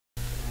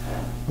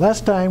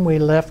Last time we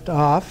left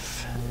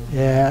off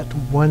at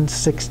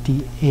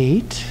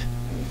 168.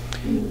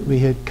 We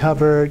had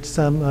covered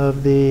some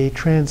of the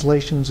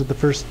translations of the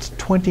first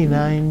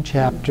 29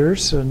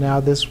 chapters, so now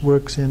this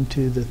works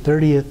into the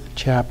 30th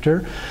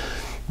chapter.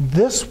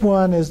 This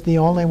one is the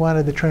only one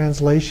of the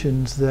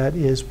translations that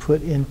is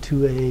put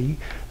into a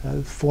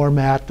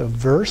format of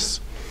verse.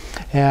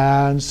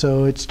 And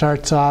so it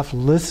starts off,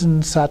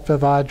 "Listen,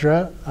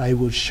 Sattvavajra, I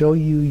will show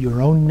you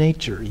your own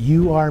nature.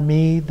 You are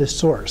me, the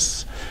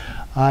source.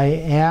 I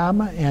am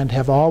and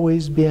have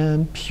always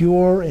been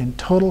pure and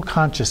total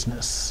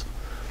consciousness."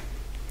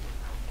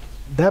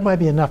 That might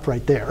be enough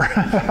right there.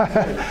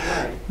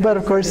 But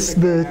of course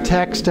the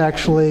text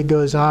actually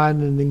goes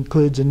on and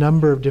includes a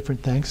number of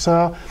different things.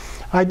 So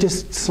I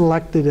just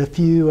selected a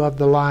few of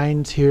the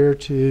lines here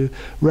to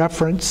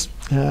reference.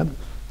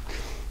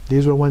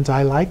 These were ones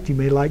I liked. You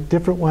may like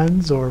different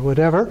ones or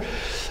whatever.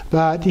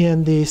 But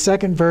in the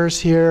second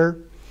verse here,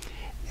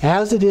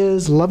 "As it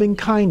is loving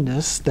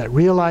kindness that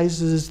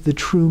realizes the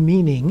true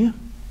meaning,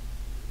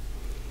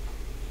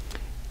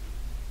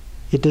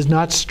 it does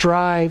not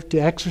strive to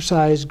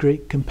exercise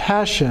great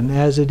compassion.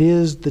 As it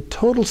is the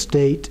total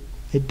state,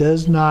 it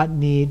does not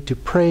need to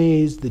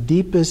praise the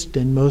deepest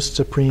and most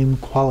supreme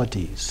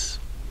qualities."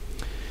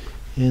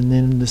 And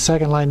then the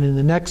second line in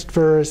the next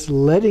verse,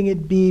 "Letting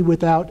it be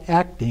without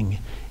acting,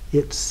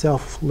 it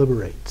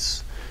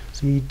self-liberates."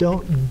 So you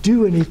don't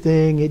do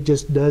anything, it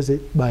just does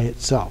it by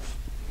itself.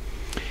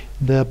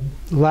 The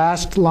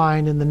last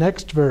line in the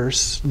next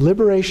verse,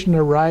 "Liberation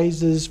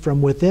arises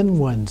from within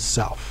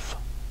oneself."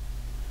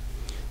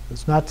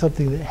 It's not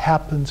something that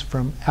happens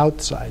from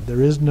outside.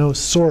 There is no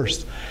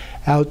source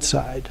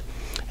outside.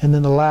 And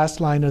then the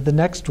last line of the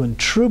next one,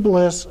 "True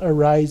bliss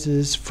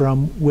arises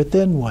from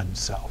within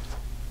oneself."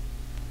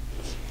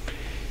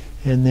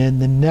 And then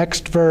the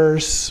next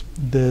verse,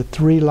 the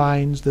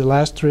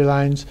last three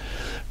lines,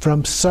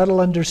 "From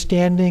subtle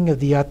understanding of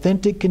the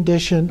authentic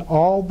condition,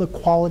 all the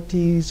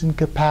qualities and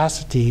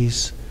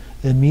capacities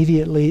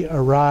immediately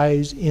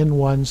arise in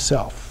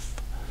oneself.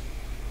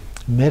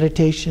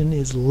 Meditation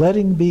is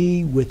letting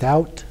be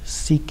without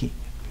seeking."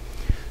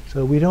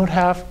 So we don't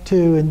have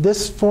to, in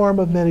this form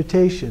of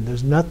meditation,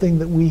 there's nothing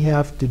that we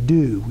have to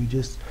do. We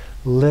just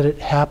let it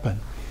happen.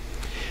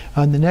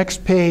 On the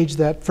next page,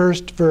 that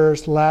first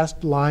verse,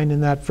 last line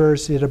in that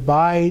verse, "It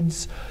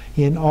abides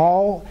in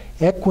all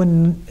I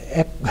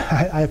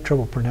have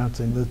trouble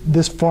pronouncing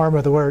this form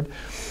of the word,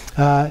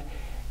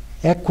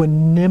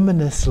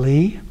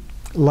 equanimously,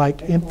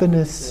 like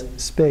infinite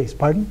space."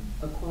 Pardon?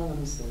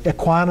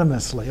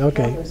 Equanimously.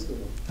 Okay.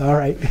 All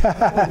right.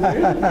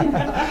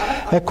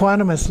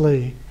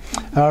 Equanimously.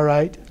 All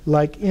right.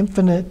 Like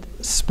infinite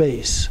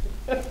space.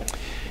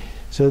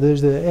 So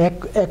there's the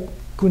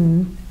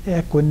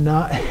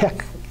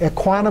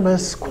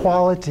equanimous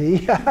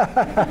quality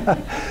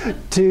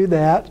to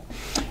that.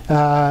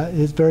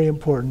 Is very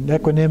important.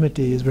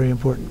 Equanimity is very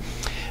important.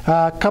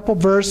 A couple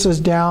verses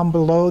down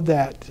below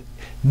that,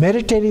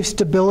 "Meditative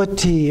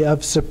stability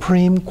of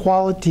supreme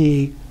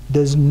quality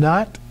does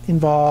not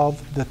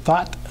involve the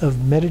thought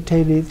of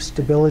meditative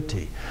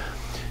stability."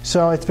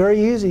 So it's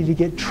very easy to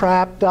get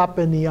trapped up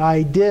in the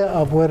idea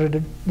of what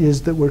it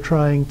is that we're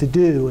trying to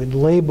do and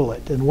label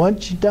it. And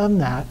once you've done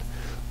that,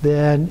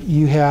 then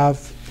you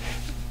have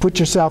put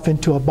yourself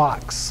into a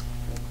box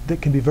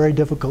that can be very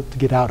difficult to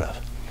get out of.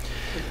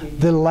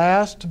 The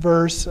last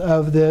verse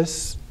of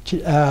this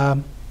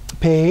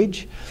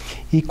page,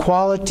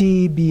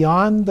 "Equality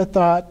beyond the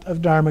thought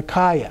of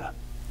Dharmakaya,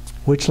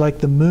 which like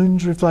the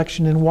moon's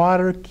reflection in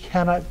water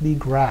cannot be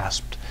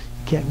grasped."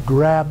 You can't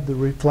grab the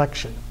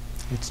reflection.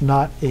 It's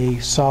not a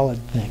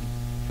solid thing.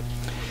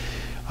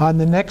 On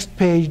the next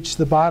page,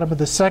 the bottom of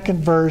the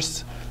second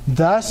verse,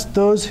 "Thus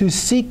those who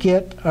seek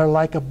it are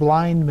like a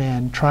blind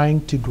man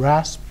trying to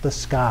grasp the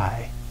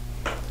sky."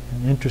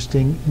 An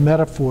interesting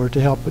metaphor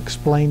to help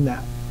explain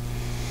that.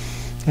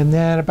 And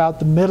then about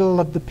the middle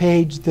of the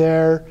page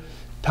there,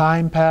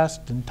 "Time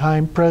past and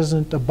time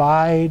present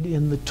abide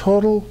in the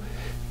total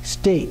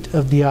state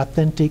of the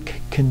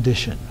authentic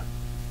condition."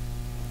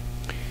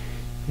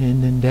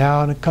 And then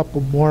down a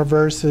couple more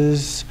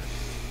verses,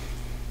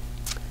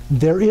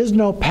 "There is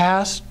no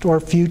past or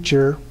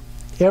future.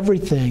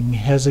 Everything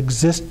has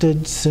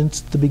existed since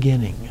the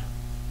beginning."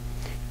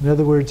 In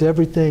other words,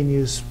 everything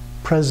is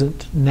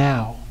present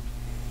now.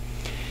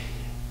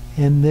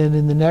 And then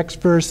in the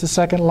next verse, the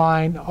second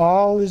line,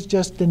 "All is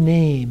just a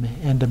name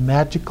and a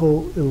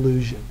magical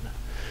illusion."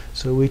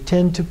 So we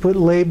tend to put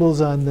labels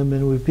on them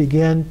and we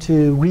begin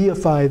to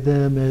reify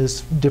them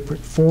as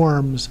different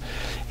forms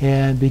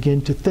and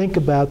begin to think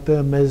about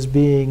them as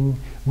being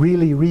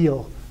really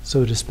real,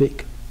 so to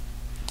speak.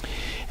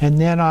 And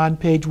then on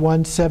page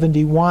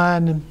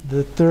 171,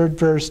 the third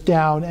verse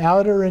down,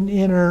 "Outer and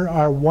inner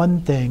are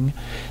one thing.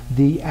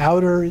 The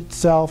outer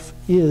itself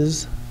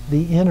is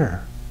the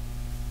inner."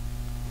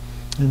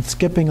 And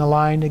skipping a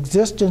line,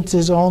 "Existence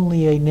is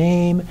only a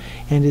name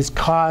and is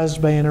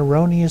caused by an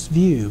erroneous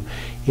view.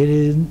 It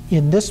is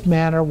in this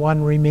manner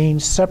one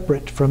remains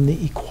separate from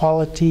the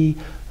equality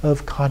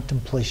of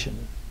contemplation."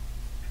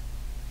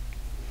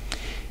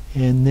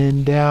 And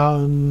then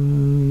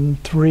down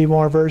 3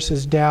 more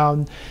verses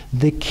down,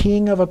 the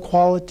king of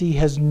equality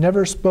has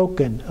never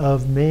spoken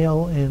of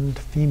male and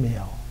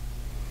female.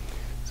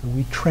 So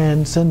we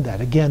transcend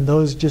that. Again,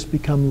 those just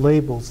become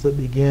labels that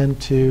begin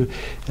to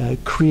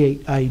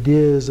create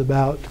ideas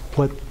about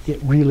what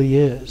it really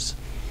is.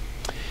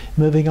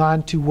 Moving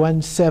on to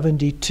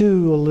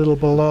 172, a little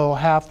below,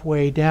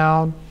 halfway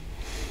down.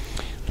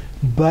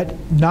 But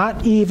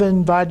not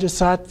even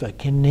Vajrasattva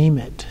can name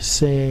it,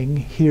 saying,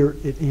 here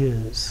it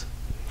is.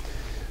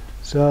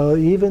 So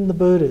even the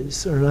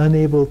Buddhas are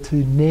unable to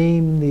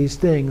name these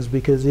things,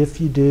 because if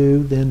you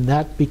do, then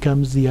that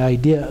becomes the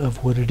idea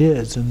of what it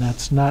is, and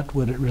that's not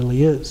what it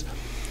really is.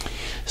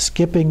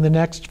 Skipping the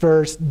next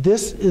verse,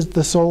 this is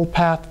the sole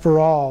path for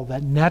all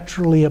that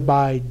naturally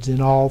abides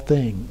in all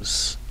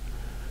things.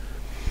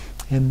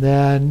 And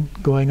then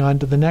going on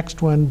to the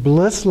next one,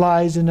 bliss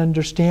lies in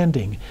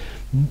understanding.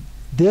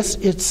 This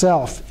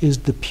itself is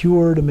the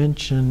pure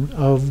dimension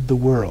of the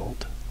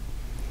world.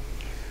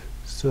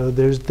 So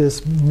there's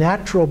this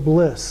natural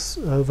bliss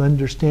of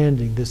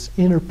understanding, this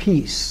inner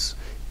peace.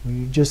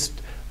 You just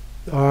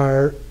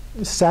are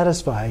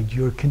satisfied,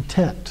 you're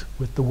content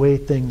with the way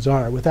things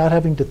are, without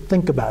having to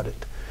think about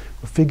it,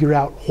 or figure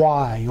out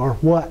why, or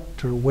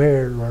what, or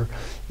where, or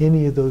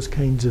any of those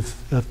kinds of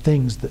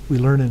things that we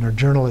learn in our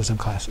journalism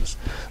classes.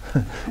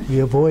 We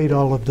avoid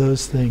all of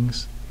those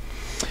things.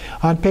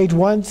 On page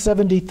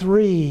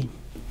 173,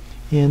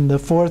 in the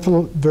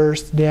 4th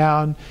verse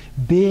down,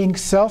 being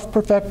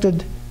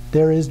self-perfected,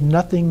 there is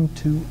nothing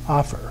to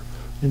offer.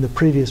 In the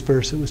previous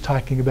verse, it was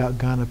talking about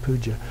Gana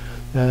Puja.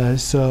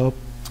 There's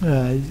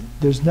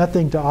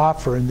nothing to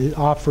offer in the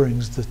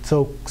offerings, the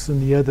soaks,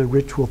 and the other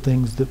ritual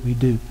things that we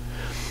do.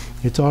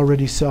 It's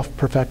already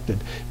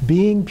self-perfected.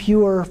 Being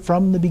pure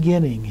from the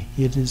beginning,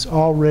 it is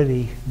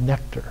already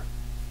nectar.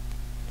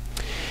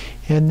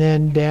 And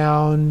then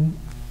down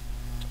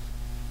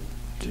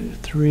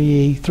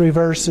three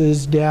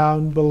verses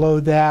down below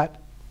that,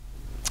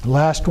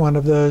 last one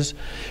of those,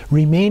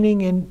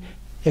 remaining in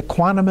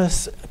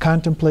equanimous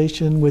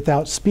contemplation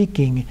without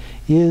speaking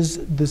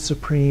is the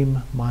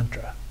supreme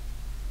mantra.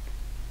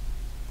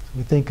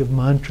 We think of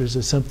mantras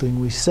as something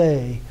we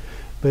say,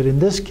 but in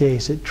this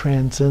case it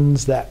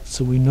transcends that,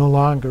 so we no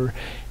longer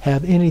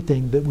have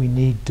anything that we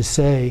need to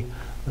say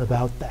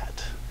about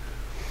that.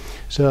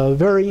 So a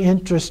very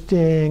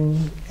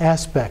interesting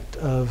aspect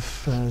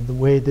of the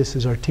way this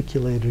is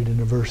articulated in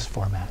a verse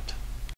format.